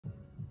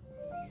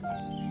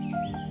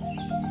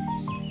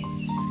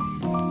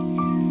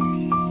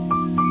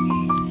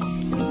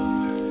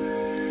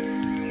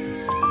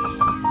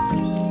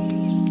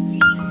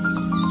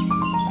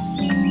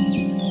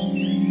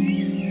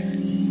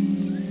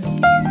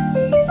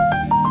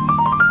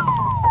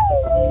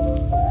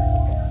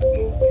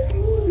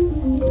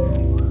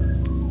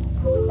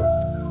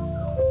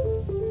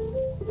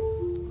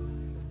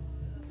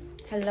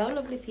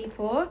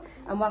people,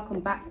 and welcome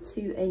back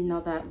to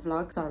another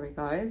vlog. Sorry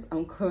guys,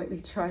 I'm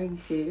currently trying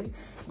to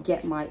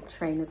get my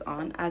trainers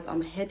on as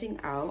I'm heading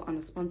out on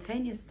a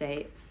spontaneous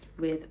date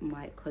with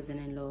my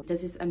cousin-in-law.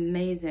 There's this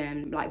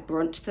amazing like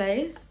brunch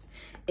place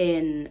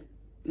in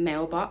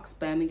Mailbox,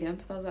 Birmingham,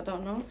 for those that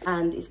don't know,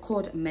 and it's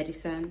called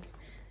Medicine.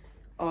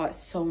 Oh, it's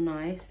so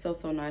nice, so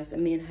nice.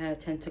 And me and her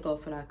tend to go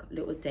for like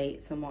little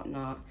dates and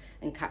whatnot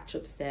and catch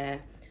ups there.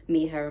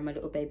 Me, her and my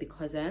little baby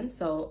cousin.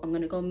 So I'm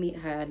gonna go meet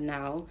her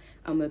now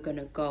and we're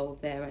gonna go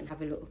there and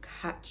have a little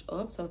catch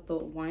up. So I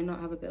thought, why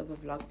not have a bit of a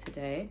vlog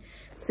today?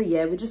 So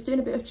yeah, we're just doing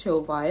a bit of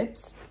chill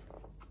vibes.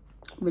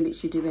 We're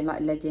literally doing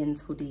like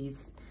leggings,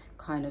 hoodies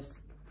kind of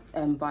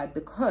vibe,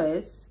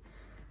 because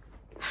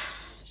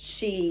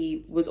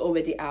she was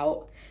already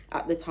out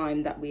at the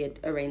time that we had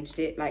arranged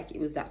it. Like, it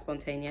was that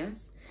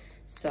spontaneous.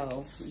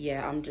 So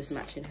yeah, I'm just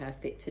matching her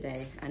fit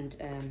today, and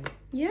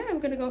yeah, we're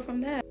gonna go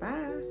from there.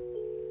 Bye.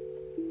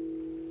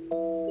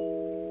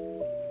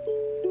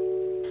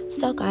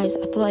 So guys,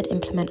 I thought I'd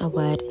implement a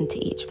word into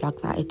each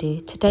vlog that I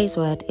do. Today's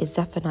word is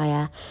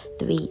Zephaniah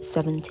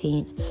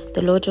 3:17.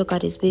 The Lord your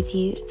God is with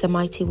you, the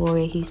mighty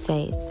warrior who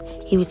saves.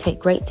 He will take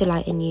great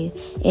delight in you.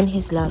 In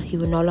his love he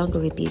will no longer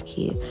rebuke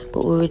you,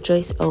 but will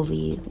rejoice over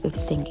you with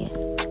singing.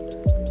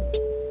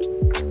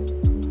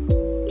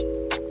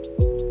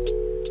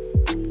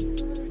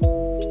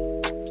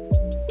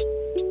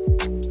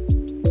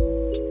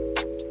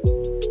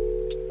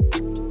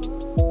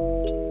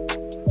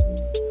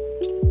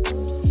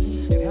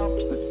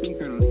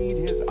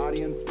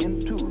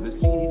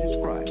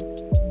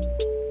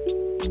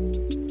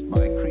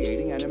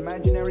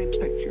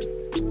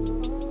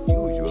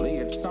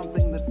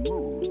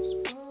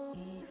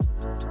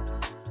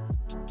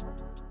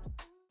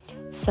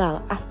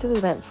 So after we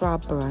went for our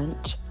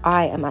brunch,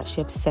 I am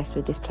actually obsessed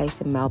with this place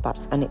in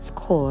Mailbox, and it's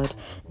called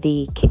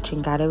the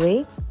Kitchen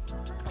Gallery.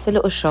 It's a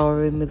little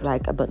showroom with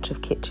like a bunch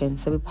of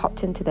kitchens. So we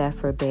popped into there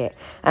for a bit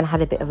and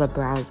had a bit of a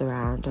browse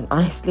around, and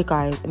honestly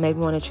guys, it made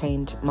me want to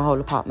change my whole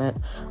apartment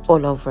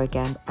all over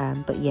again.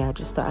 But yeah, I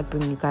just thought I'd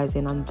bring you guys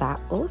in on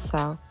that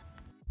also.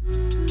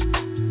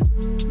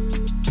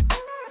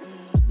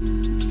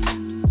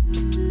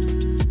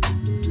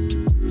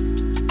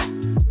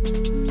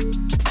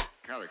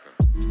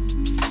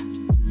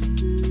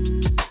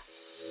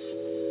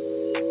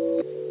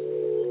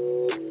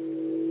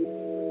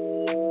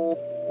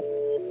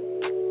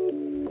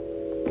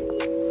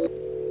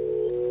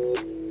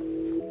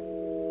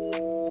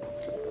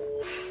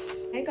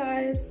 Hey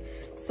guys,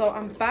 so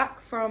I'm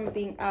back from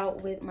being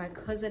out with my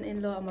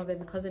cousin-in-law and my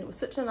baby cousin. It was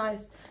such a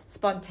nice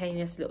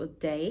spontaneous little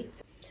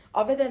date.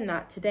 Other than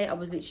that, today I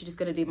was literally just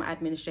going to do my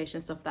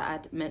administration stuff that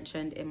I'd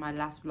mentioned in my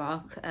last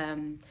vlog.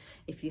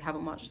 If you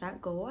haven't watched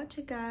that, go watch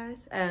it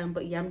guys.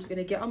 But yeah, I'm just going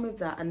to get on with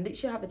that and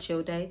literally have a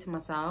chill day to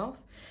myself.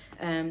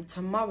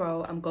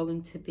 Tomorrow I'm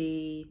going to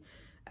be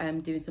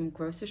doing some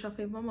grocery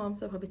shopping with my mom,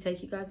 so I'll probably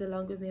take you guys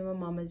along with me and my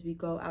mom as we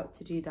go out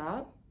to do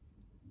that.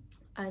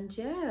 And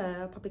yeah,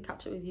 I'll probably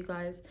catch up with you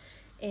guys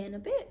in a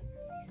bit.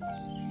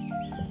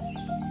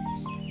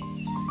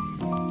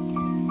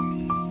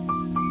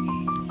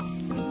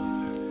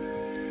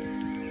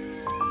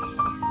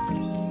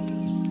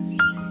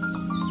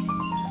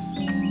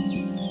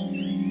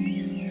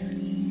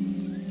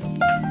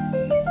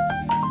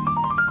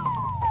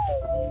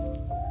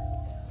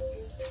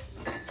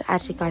 So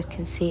as you guys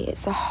can see,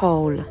 it's a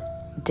whole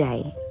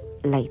day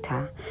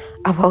later.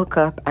 I woke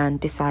up and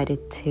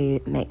decided to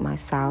make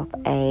myself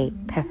a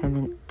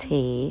peppermint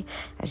tea.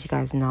 As you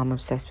guys know, I'm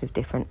obsessed with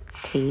different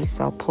teas,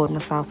 so I poured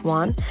myself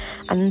one,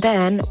 and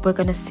then we're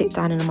gonna sit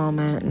down in a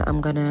moment and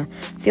I'm gonna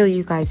fill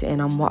you guys in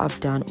on what I've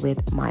done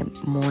with my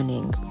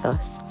morning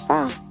thus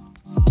far.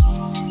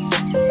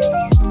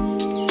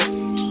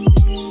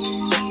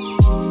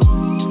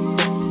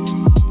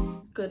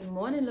 Good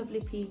morning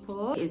lovely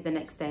people. It is the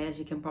next day, as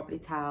you can probably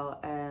tell.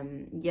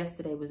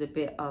 Yesterday was a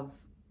bit of,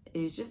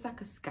 it was just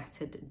like a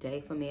scattered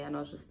day for me, and I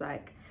was just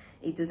like,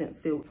 it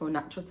doesn't feel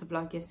natural to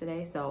vlog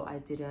yesterday, so I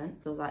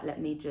didn't. So I was like, let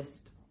me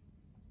just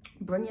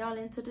bring y'all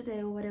into the day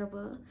or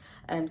whatever.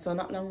 So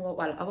not long,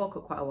 well, I woke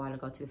up quite a while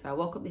ago, to be fair. I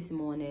woke up this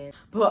morning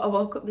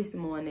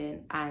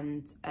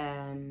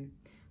and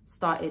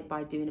started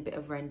by doing a bit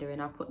of rendering.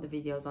 I put the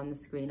videos on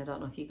the screen. I don't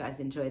know if you guys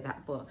enjoy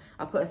that, but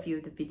I put a few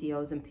of the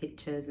videos and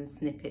pictures and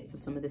snippets of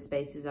some of the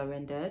spaces I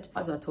rendered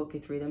as I talk you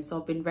through them. So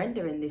I've been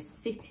rendering this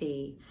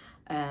city,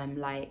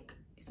 like,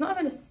 it's not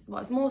even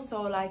well, it's more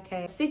so like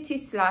a city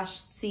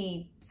slash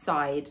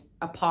seaside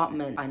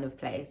apartment kind of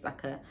place,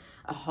 like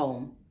a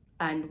home.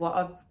 And what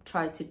I've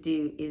tried to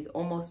do is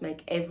almost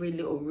make every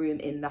little room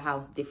in the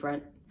house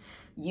different.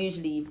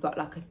 Usually you've got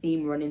like a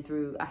theme running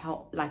through a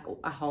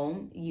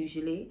home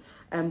usually,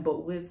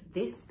 but with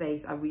this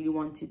space I really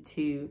wanted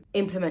to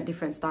implement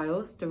different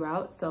styles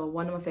throughout. So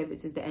one of my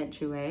favorites is the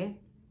entryway.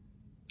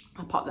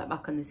 I'll pop that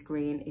back on the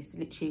screen. It's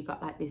literally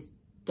got like this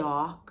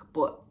dark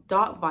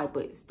vibe,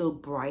 but it's still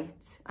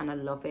bright, and I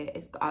love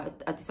it.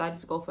 I decided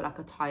to go for like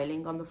a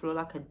tiling on the floor,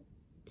 like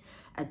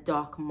a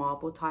dark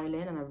marble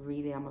tiling, and I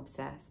really am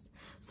obsessed.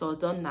 So I've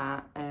done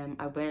that.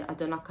 I've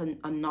done like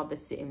a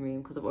novice sitting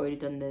room because I've already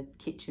done the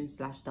kitchen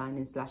slash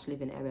dining slash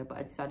living area, but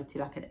I decided to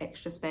like an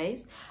extra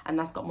space, and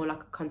that's got more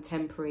like a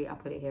contemporary, I'll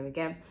put it here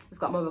again, it's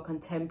got more of a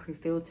contemporary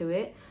feel to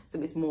it.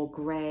 So it's more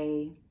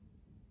grey,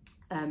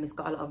 it's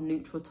got a lot of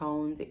neutral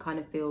tones. It kind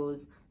of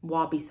feels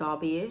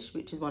wabi-sabi-ish,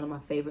 which is one of my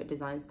favorite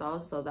design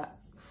styles. So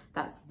that's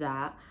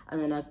that.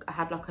 And then I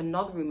had like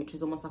another room which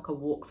is almost like a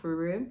walkthrough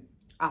room.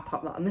 I'll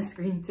pop that on the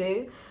screen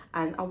too.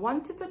 And I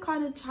wanted to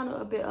kind of channel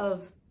a bit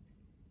of,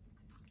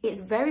 it's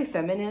very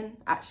feminine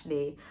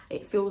actually.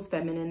 It feels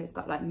feminine. It's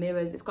got like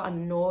mirrors. It's got a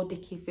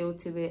Nordic-y feel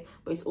to it,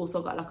 but it's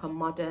also got like a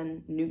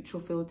modern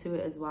neutral feel to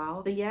it as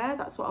well. So yeah,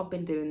 that's what I've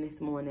been doing this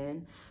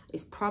morning.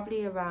 It's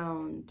probably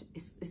around,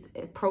 it's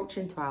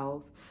approaching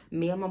 12.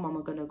 Me and my mum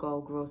are gonna go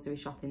grocery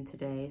shopping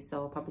today,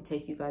 so I'll probably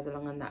take you guys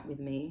along on that with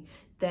me.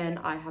 Then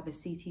I have a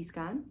CT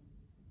scan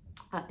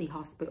at the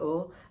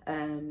hospital.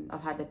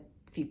 I've had a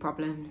few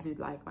problems with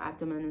like my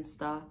abdomen and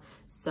stuff,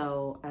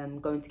 so I'm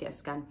going to get a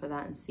scan for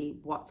that and see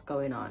what's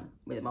going on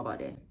with my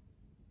body.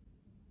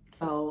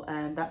 So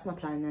that's my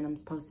plan. Then I'm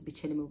supposed to be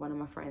chilling with one of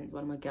my friends,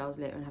 one of my girls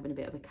later, and having a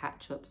bit of a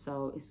catch up.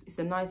 So it's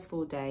a nice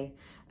full day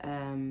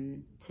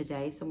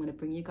today, so I'm going to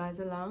bring you guys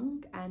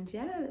along, and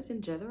yeah, let's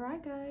enjoy the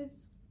ride, guys.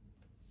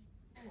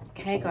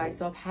 Okay guys,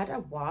 so I've had a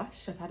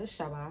wash, I've had a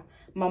shower.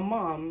 My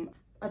mom,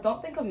 I don't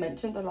think I've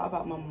mentioned a lot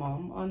about my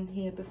mom on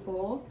here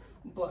before,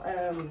 but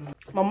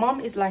my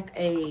mom is like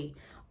a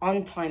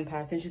on-time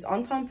person. She's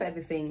on time for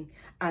everything,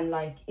 and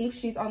like if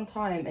she's on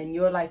time and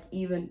you're like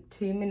even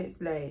 2 minutes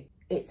late,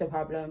 it's a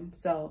problem.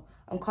 So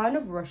I'm kind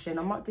of rushing.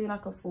 I'm not doing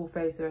like a full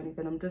face or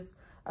anything.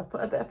 I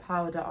put a bit of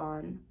powder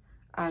on,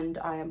 and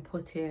I am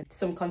putting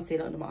some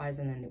concealer under my eyes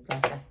and then lip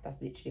gloss. That's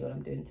literally what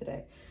I'm doing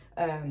today.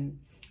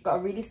 Got a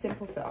really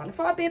simple fit on. I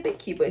thought I'd be a bit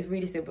cute, but it's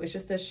really simple. It's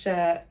just a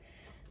shirt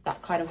that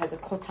kind of has a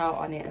cutout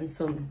on it and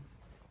some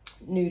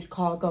nude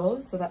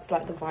cargos. So that's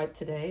like the vibe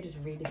today. Just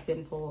really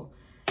simple,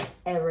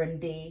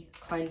 errandy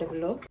kind of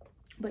look.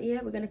 But yeah,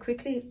 we're going to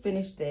quickly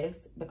finish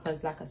this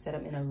because like I said,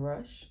 I'm in a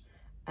rush.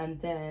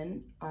 And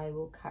then I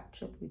will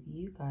catch up with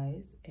you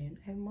guys in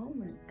a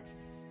moment.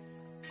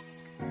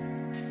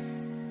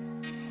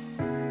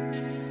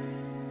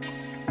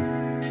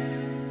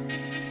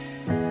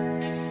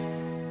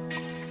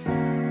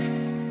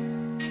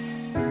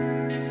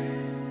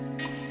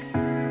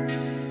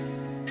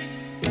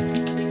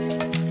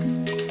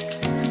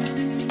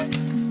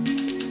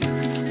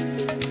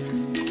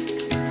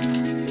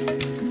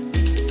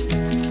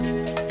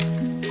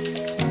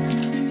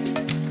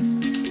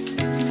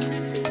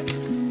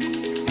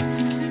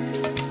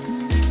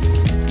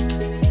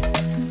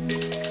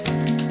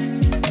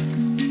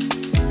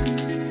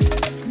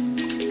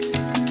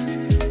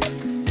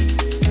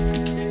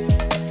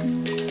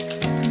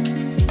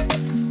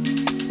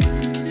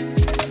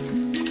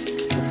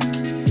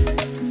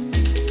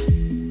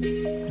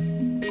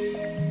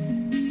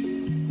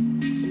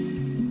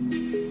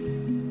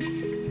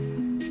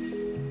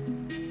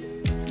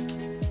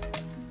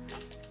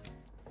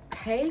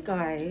 Hey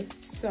guys,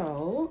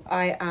 so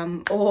I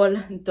am all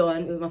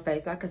done with my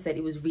face. Like I said,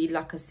 it was really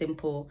like a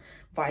simple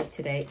vibe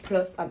today,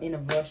 plus I'm in a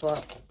rush.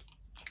 But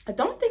I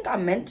don't think I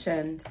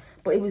mentioned,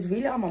 but it was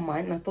really on my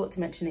mind and I thought to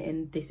mention it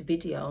in this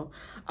video.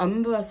 I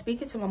remember I was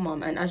speaking to my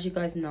mom, and as you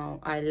guys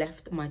know, I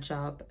left my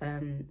job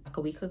like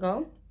a week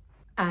ago,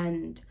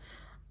 and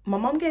my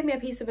mom gave me a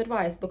piece of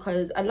advice,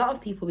 because a lot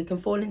of people, we can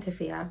fall into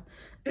fear.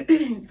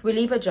 If we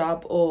leave a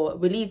job or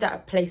we leave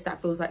that place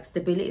that feels like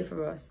stability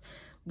for us,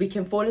 we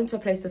can fall into a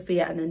place of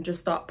fear and then just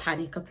start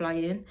panic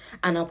applying,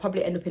 and I'll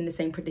probably end up in the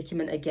same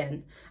predicament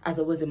again as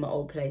I was in my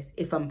old place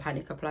if I'm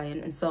panic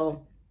applying. And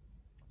so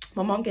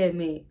my mom gave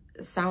me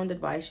sound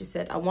advice. She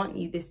said, I want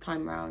you this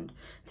time around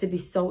to be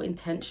so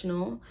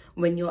intentional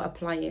when you're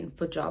applying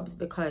for jobs,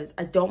 because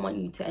I don't want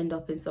you to end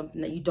up in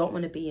something that you don't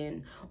want to be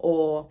in,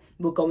 or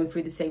we're going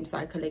through the same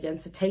cycle again.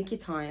 So take your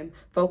time,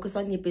 focus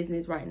on your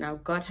business right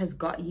now. God has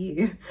got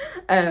you.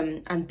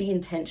 And be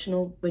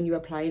intentional when you're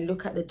applying.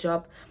 Look at the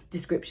job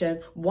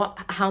description,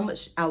 how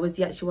much hours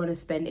you actually want to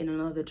spend in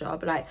another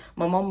job. Like,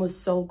 my mom was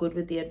so good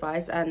with the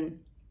advice, and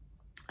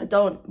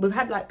we've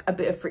had like a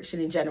bit of friction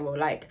in general,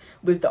 like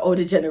with the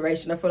older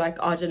generation. I feel like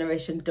our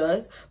generation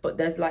does, but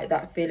there's like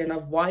that feeling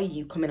of, why are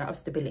you coming out of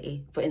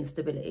stability for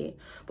instability?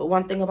 But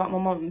one thing about my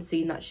mom,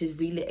 seeing that she's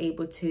really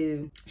able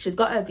to, she's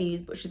got her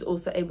views, but she's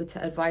also able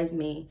to advise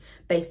me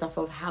based off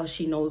of how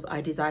she knows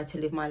I desire to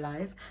live my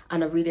life,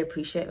 and I really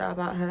appreciate that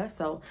about her.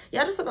 So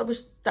yeah, I just thought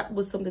that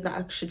was something that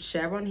I should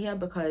share on here,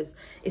 because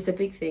it's a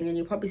big thing, and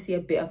you'll probably see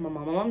a bit of my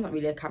mom. My mom's not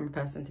really a camera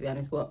person, to be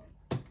honest, but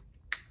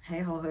hey,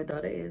 how her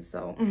daughter is.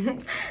 So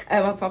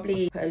I'll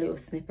probably put a little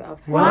snippet of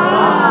her.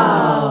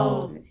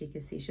 Wow. So you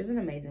can see she's an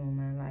amazing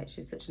woman. Like,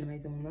 she's such an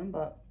amazing woman.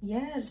 But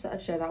yeah, I just thought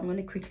I'd share that. I'm going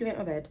to quickly make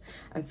my bed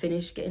and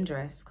finish getting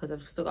dressed, because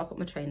I've still got to put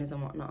my trainers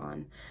and whatnot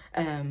on.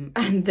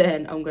 And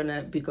then I'm going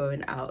to be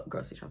going out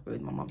grocery shopping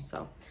with my mom.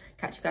 So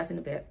catch you guys in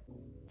a bit.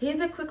 Here's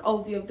a quick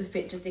overview of the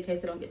fit, just in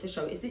case I don't get to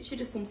show it. It's literally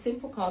just some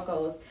simple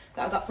cargos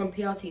that I got from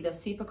PRT. They're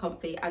super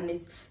comfy, and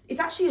it's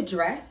actually a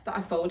dress that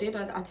I folded.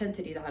 I tend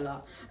to do that a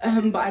lot,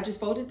 but I just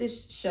folded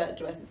this shirt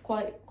dress. It's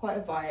quite a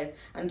vibe,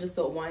 and just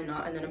thought, why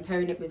not? And then I'm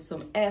pairing it with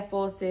some Air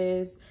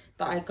Forces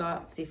that I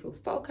got. See if it'll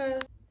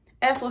focus.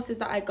 Air Forces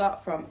that I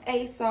got from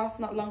ASOS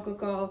not long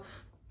ago.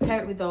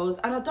 Pair it with those,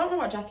 and I don't know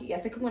what jacket yet.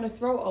 I think I'm going to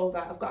throw it over.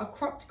 I've got a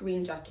cropped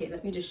green jacket.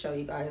 Let me just show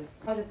you guys.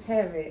 Either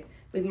pair it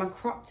with my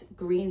cropped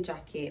green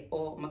jacket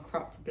or my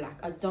cropped black.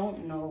 I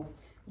don't know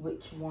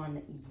which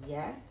one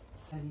yet.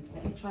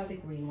 Let me try the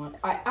green one.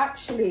 I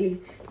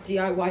actually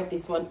DIY'd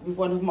this one with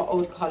one of my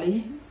old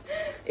colleagues.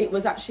 It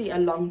was actually a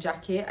long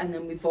jacket, and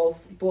then we both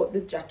bought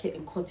the jacket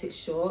and cut it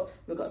short.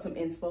 We got some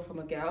inspo from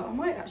a girl. I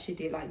might actually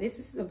do it like this.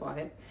 This is a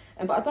vibe.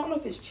 But I don't know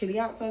if it's chilly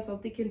outside, so I'm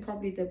thinking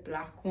probably the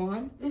black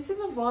one. This is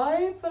a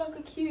vibe for like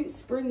a cute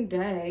spring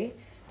day,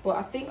 but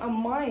I think I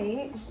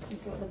might.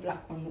 This is what the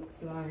black one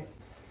looks like.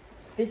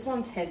 This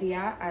one's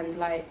heavier, and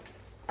like,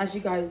 as you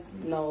guys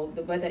know,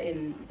 the weather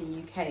in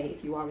the UK,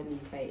 if you are in the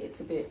UK, it's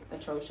a bit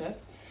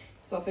atrocious.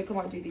 So I think I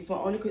might do this one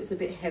only because it's a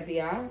bit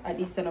heavier. At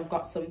least then I've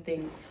got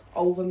something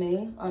over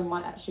me. I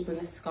might actually bring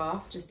a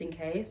scarf just in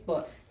case.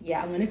 But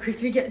yeah, I'm gonna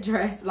quickly get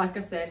dressed, like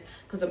I said,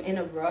 because I'm in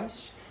a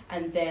rush.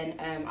 And then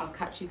I'll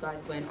catch you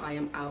guys when I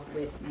am out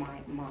with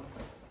my mum.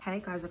 Hey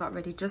guys, I got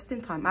ready just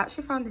in time. I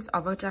actually found this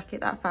other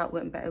jacket that I felt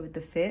went better with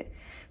the fit.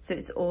 So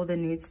it's all the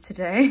nudes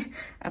today.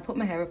 I put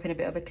my hair up in a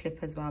bit of a clip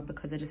as well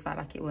because I just felt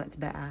like it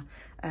worked better.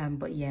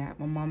 But yeah,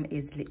 my mum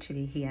is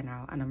literally here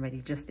now and I'm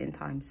ready just in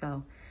time.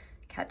 So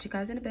catch you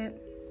guys in a bit.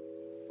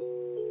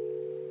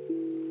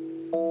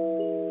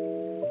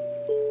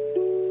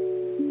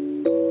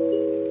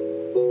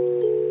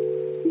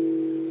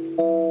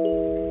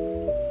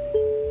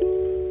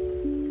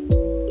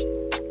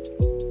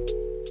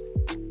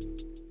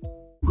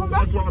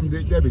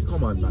 Debbie,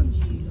 come on, man.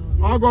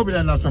 I'll go over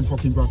there and have some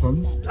fucking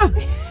croissants.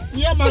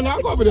 Yeah, man,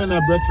 I'll go over there and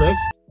have breakfast.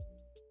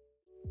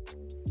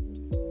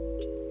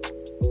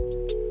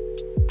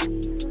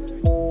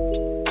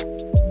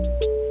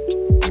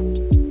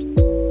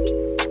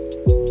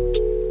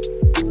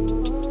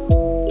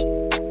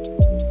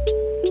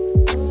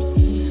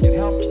 It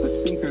helps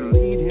the speaker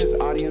lead his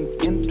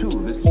audience into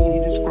the scene he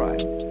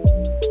described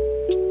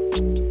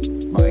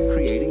by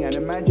creating an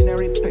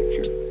imaginary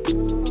picture.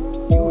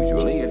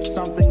 Usually, it's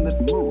something that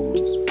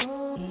moves.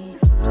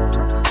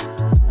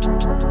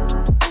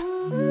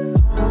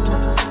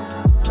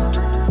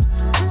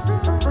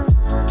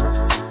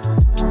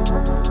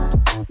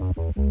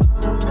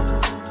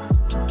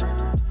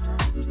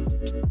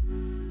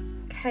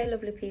 Hey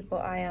lovely people,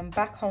 I am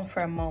back home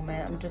for a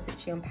moment. I'm just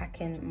literally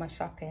unpacking my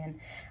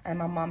shopping and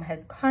my mum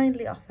has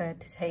kindly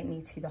offered to take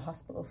me to the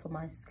hospital for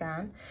my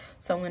scan.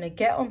 So I'm going to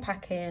get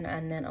unpacking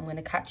and then I'm going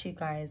to catch you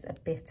guys a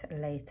bit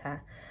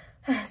later.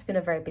 It's been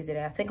a very busy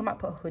day. I think I might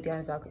put a hoodie on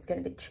as well because it's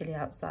getting a bit chilly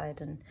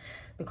outside and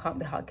we can't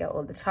be hot girl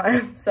all the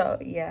time. So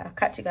yeah, I'll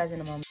catch you guys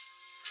in a moment.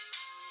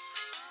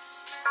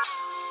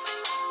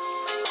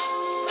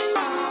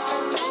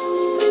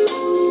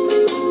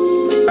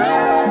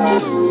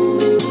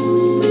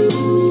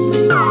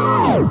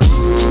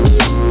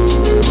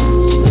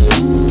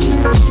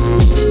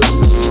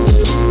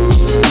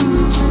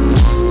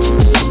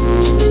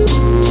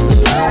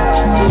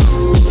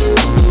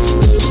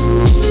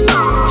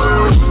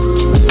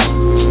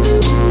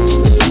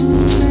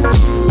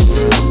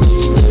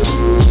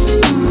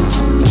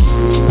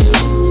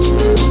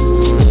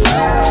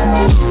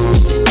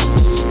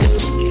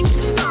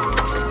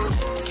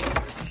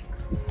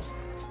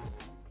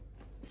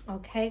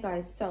 Okay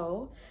guys,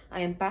 so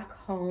I am back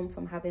home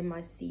from having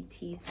my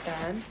CT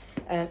scan.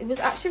 It was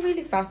actually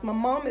really fast. My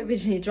mom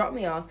originally dropped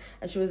me off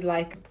and she was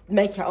like,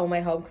 make your own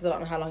way home because I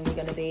don't know how long you're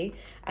gonna be.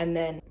 And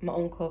then my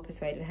uncle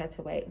persuaded her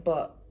to wait,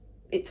 but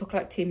it took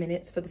like 2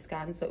 minutes for the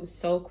scan, so it was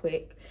so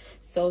quick,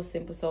 so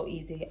simple, so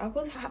easy. I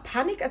was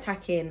panic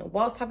attacking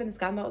whilst having the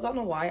scan though. I don't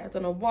know why. I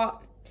don't know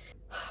what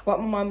my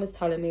mom was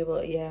telling me,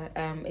 but yeah,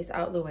 it's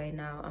out of the way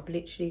now. I've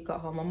literally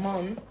got home. My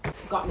mom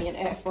got me an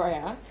air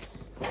fryer,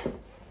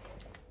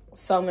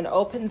 so I'm going to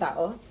open that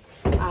up,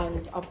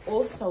 and I've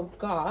also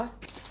got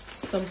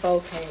some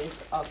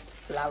bouquets of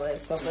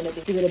flowers, so I'm going to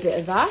be doing a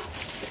bit of that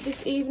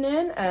this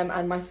evening.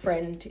 And my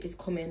friend is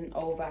coming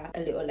over a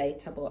little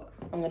later, but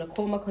I'm going to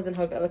call my cousin,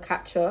 have a bit of a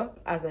catch up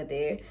as I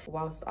do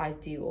whilst I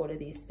do all of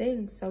these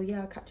things. So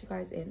yeah, I'll catch you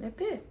guys in a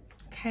bit.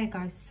 Okay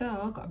guys, so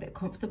I got a bit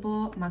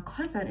comfortable. My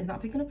cousin is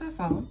not picking up her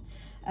phone.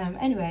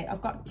 Anyway,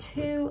 I've got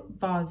 2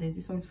 vases.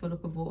 This one's full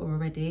up of water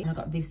already. And I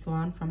got this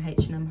one from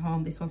H&M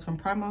Home. This one's from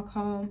Primark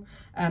Home.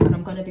 And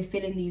I'm going to be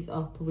filling these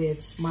up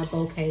with my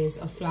bouquets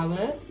of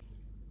flowers.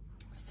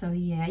 So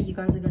yeah, you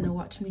guys are going to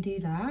watch me do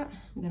that.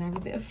 I'm going to have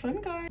a bit of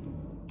fun, guys.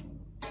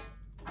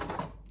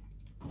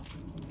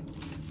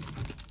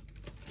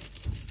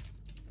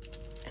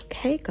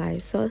 Okay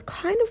guys, so I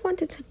kind of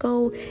wanted to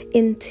go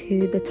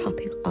into the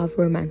topic of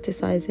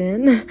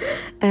romanticizing.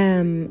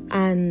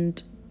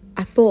 And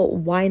I thought,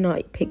 why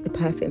not pick the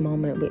perfect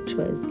moment, which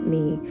was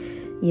me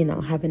you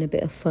know, having a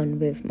bit of fun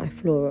with my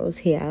florals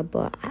here.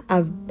 But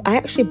I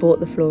actually bought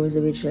the florals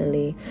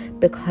originally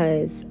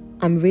because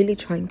I'm really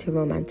trying to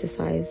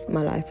romanticize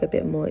my life a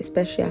bit more,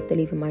 especially after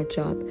leaving my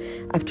job.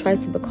 I've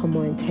tried to become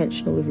more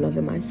intentional with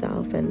loving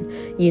myself and,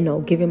 you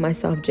know, giving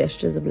myself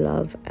gestures of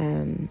love.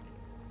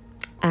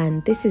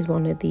 And this is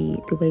one of the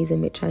ways in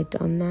which I've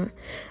done that.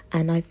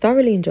 And I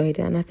thoroughly enjoyed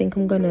it. And I think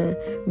I'm going to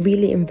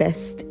really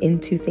invest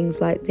into things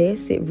like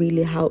this. It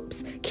really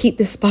helps keep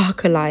the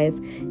spark alive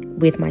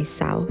with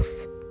myself.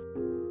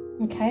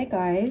 Okay,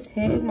 guys,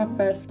 here is my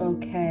first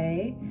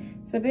bouquet.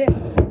 It's a bit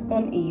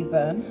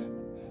uneven,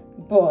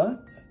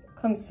 but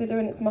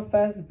considering it's my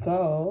first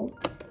go,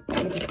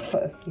 let me just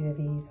put a few of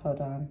these. Hold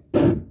on.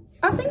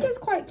 I think it's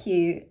quite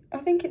cute. I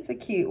think it's a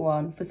cute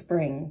one for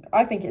spring.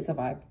 I think it's a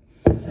vibe.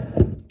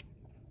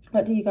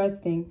 What do you guys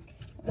think?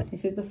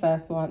 This is the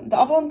first one. The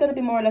other one's going to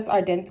be more or less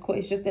identical.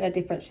 It's just in a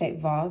different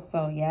shaped vase.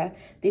 So yeah,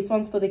 this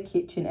one's for the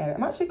kitchen area.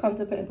 I'm actually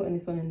contemplating putting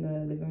this one in the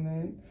living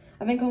room.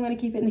 I think I'm going to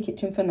keep it in the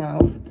kitchen for now.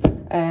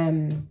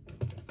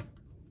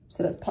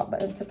 So let's pop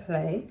that into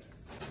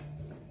place.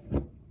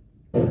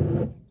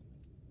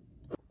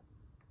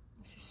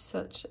 This is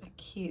such a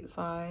cute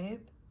vibe.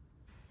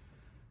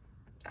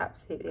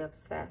 Absolutely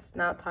obsessed.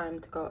 Now time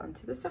to go on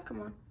to the second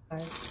one.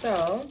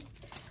 So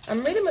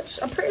I'm pretty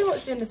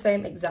much doing the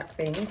same exact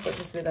thing, but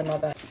just with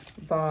another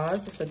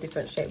vase, just a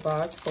different shaped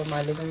vase for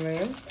my living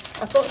room.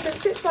 I thought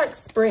since it's like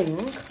spring,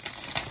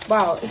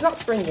 well, it's not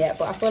spring yet,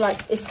 but I feel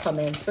like it's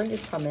coming. Spring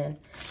is coming.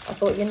 I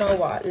thought, you know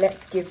what?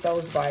 Let's give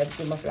those vibes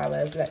with my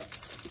flowers.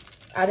 Let's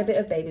add a bit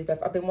of baby's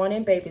breath. I've been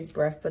wanting baby's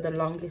breath for the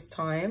longest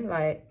time.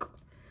 Like,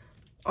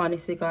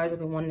 honestly, guys, I've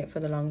been wanting it for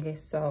the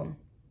longest. So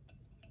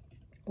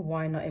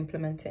why not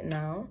implement it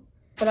now?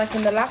 But like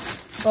in the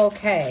last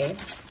bouquet,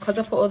 because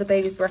I put all the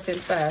baby's breath in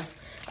first,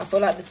 I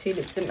feel like the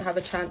tulips didn't have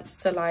a chance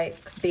to like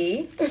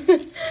be.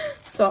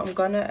 So I'm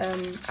gonna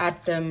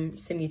add them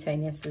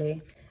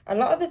simultaneously. A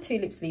lot of the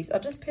tulips leaves I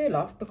just peel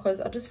off because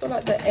I just feel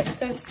like the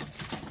excess,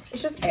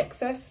 it's just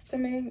excess to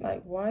me.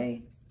 Like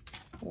why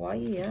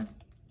yeah,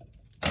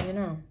 you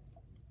know.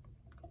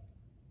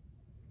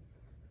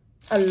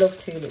 I love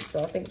tulips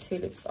though. I think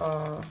tulips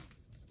are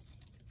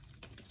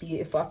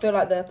beautiful. I feel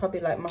like they're probably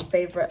like my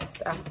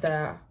favorites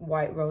after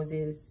white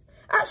roses.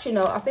 Actually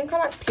no, I think I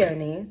like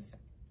peonies.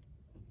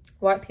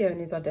 White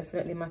peonies are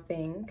definitely my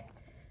thing,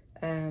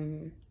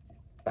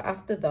 but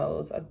after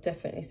those I'd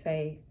definitely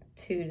say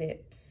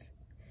tulips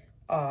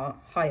are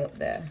high up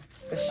there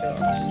for sure.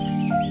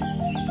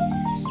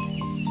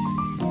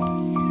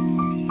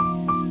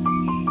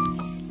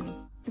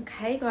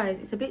 Okay guys,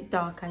 it's a bit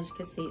dark, as you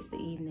can see. It's the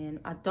evening.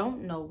 I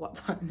don't know what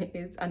time it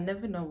is. I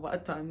never know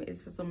what time it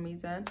is for some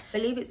reason. I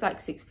believe it's like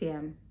 6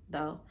 p.m.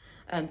 though.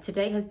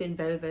 Today has been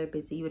very, very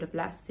busy. You would have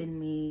last seen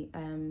me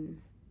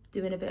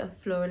doing a bit of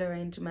floral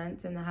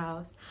arrangements in the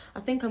house. I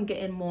think I'm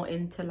getting more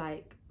into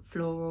like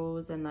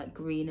florals and like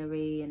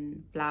greenery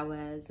and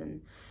flowers,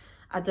 and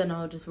I don't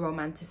know, just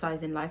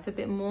romanticizing life a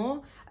bit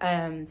more.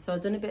 So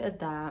I've done a bit of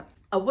that.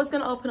 I was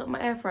going to open up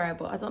my air fryer,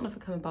 but I don't know if I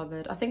can be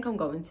bothered. I think I'm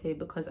going to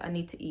because I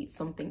need to eat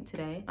something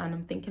today. And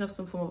I'm thinking of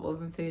some form of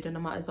oven food, and I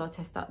might as well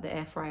test out the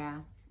air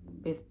fryer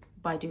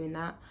by doing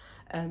that.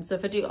 So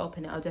if I do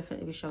open it, I'll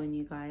definitely be showing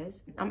you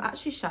guys. I'm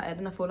actually shattered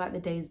and I feel like the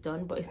day's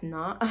done, but it's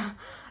not.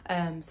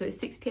 So it's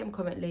 6 p.m.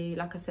 currently.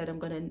 Like I said, I'm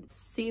going to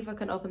see if I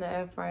can open the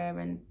air fryer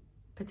and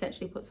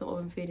potentially put some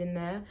oven food in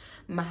there.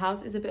 My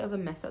house is a bit of a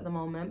mess at the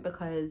moment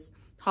because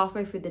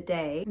halfway through the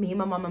day, me,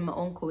 my mum and my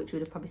uncle, which you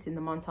would have probably seen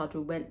the montage, we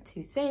went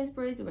to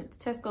Sainsbury's, we went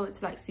to Tesco, went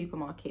to like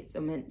supermarkets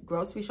and went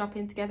grocery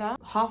shopping together.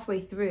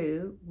 Halfway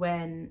through,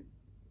 when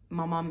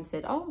my mum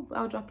said, oh,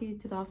 I'll drop you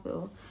to the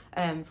hospital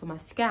for my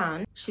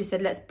scan, she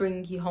said, let's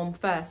bring you home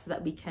first so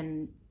that we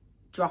can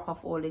drop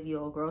off all of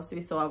your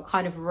groceries. So I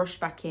kind of rushed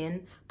back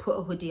in, put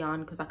a hoodie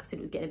on because like I said,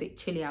 it was getting a bit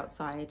chilly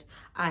outside,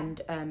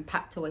 and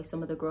packed away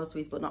some of the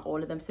groceries, but not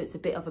all of them. So it's a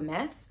bit of a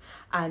mess,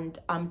 and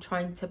I'm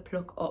trying to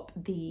pluck up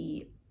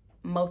the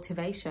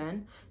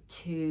motivation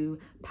to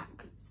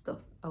pack stuff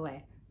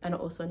away, and I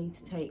also need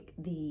to take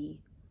the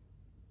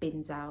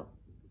bins out.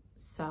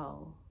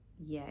 So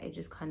yeah, it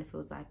just kind of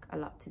feels like a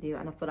lot to do,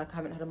 and I feel like I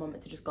haven't had a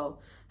moment to just go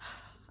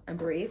and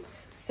breathe.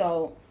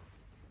 So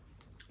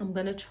I'm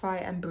gonna try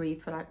and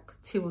breathe for like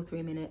 2 or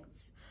 3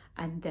 minutes,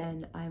 and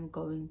then I'm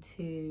going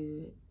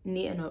to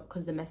neaten up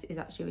because the mess is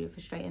actually really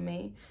frustrating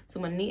me. So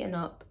I'm gonna neaten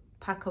up,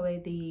 pack away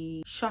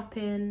the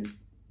shopping,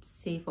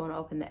 see if I want to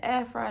open the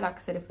air fryer. Like I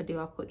said, if I do,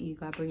 I'll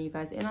bring you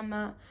guys in on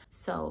that.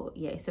 So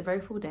yeah, it's a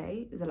very full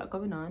day. There's a lot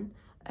going on.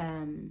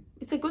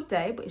 It's a good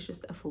day, but it's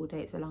just a full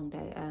day. It's a long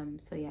day.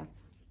 So yeah.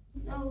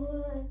 You know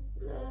what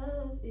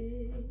love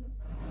is.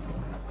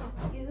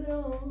 You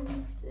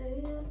don't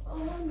stay up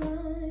all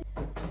night.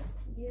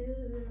 You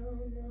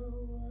don't know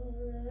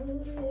what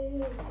love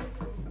is.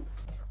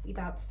 We're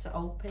about to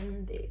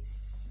open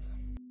this.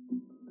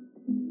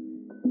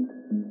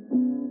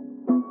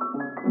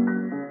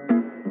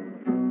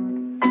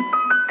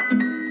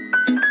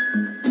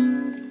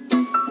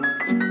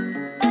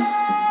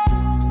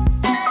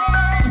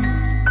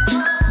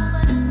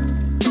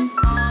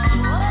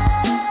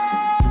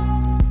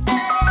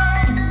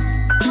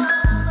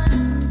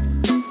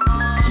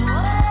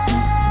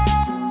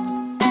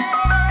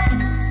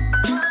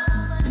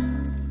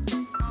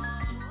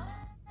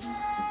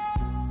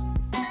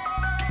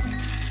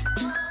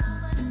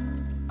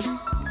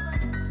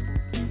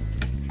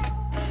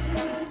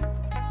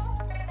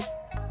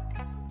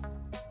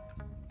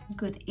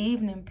 Good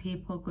evening,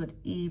 people. Good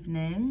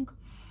evening.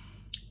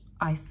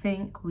 I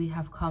think we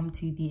have come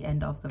to the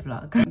end of the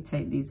vlog. Let me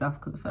take these off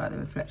because I feel like the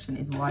reflection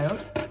is wild.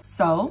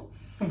 So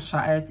I'm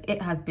shattered.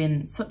 It has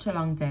been such a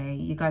long day.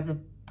 You guys have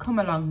come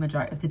along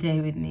majority of the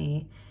day with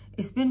me.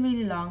 It's been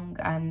really long,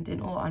 and in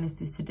all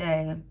honesty,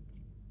 today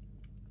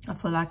I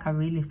feel like I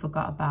really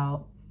forgot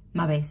about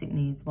my basic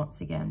needs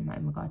once again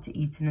in regard to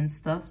eating and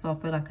stuff. So I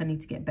feel like I need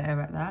to get better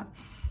at that.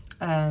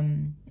 I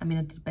mean,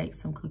 I did bake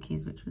some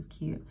cookies, which was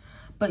cute.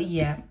 But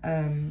yeah,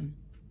 I'm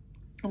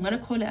gonna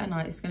call it a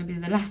night. It's gonna be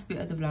the last bit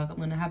of the vlog. I'm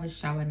gonna have a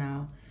shower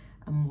now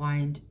and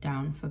wind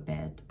down for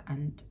bed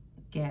and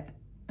get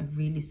a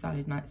really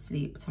solid night's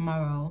sleep.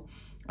 Tomorrow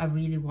I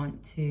really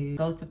want to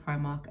go to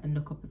Primark and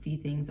look up a few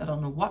things. I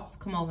don't know what's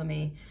come over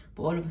me,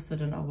 but all of a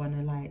sudden I want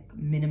to like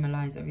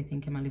minimalize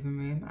everything in my living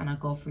room, and I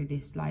go through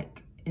this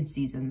like in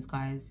seasons,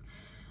 guys.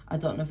 I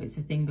don't know if it's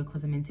a thing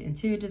because I'm into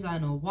interior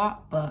design or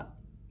what, but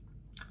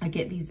I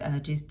get these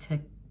urges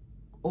to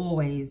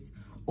always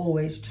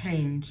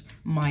change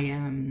my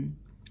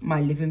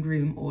my living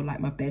room or like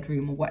my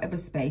bedroom or whatever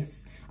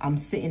space I'm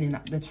sitting in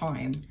at the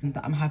time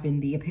that I'm having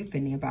the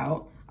epiphany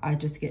about. I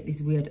just get this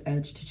weird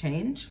urge to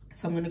change.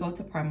 So I'm gonna go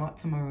to Primark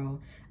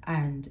tomorrow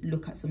and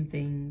look at some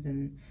things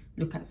and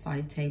look at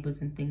side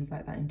tables and things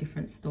like that in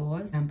different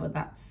stores. But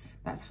that's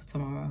for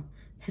tomorrow.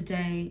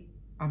 Today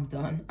I'm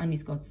done. I need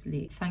to go to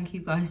sleep. Thank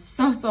you guys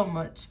so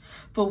much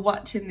for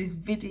watching this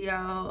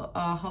video.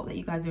 I hope that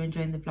you guys are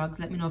enjoying the vlogs.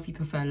 Let me know if you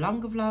prefer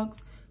longer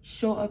vlogs,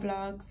 shorter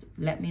vlogs.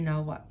 Let me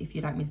know what if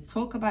you'd like me to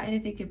talk about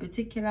anything in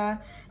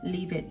particular.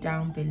 Leave it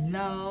down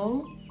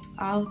below.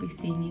 I'll be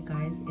seeing you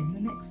guys in the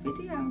next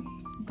video.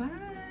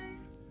 Bye.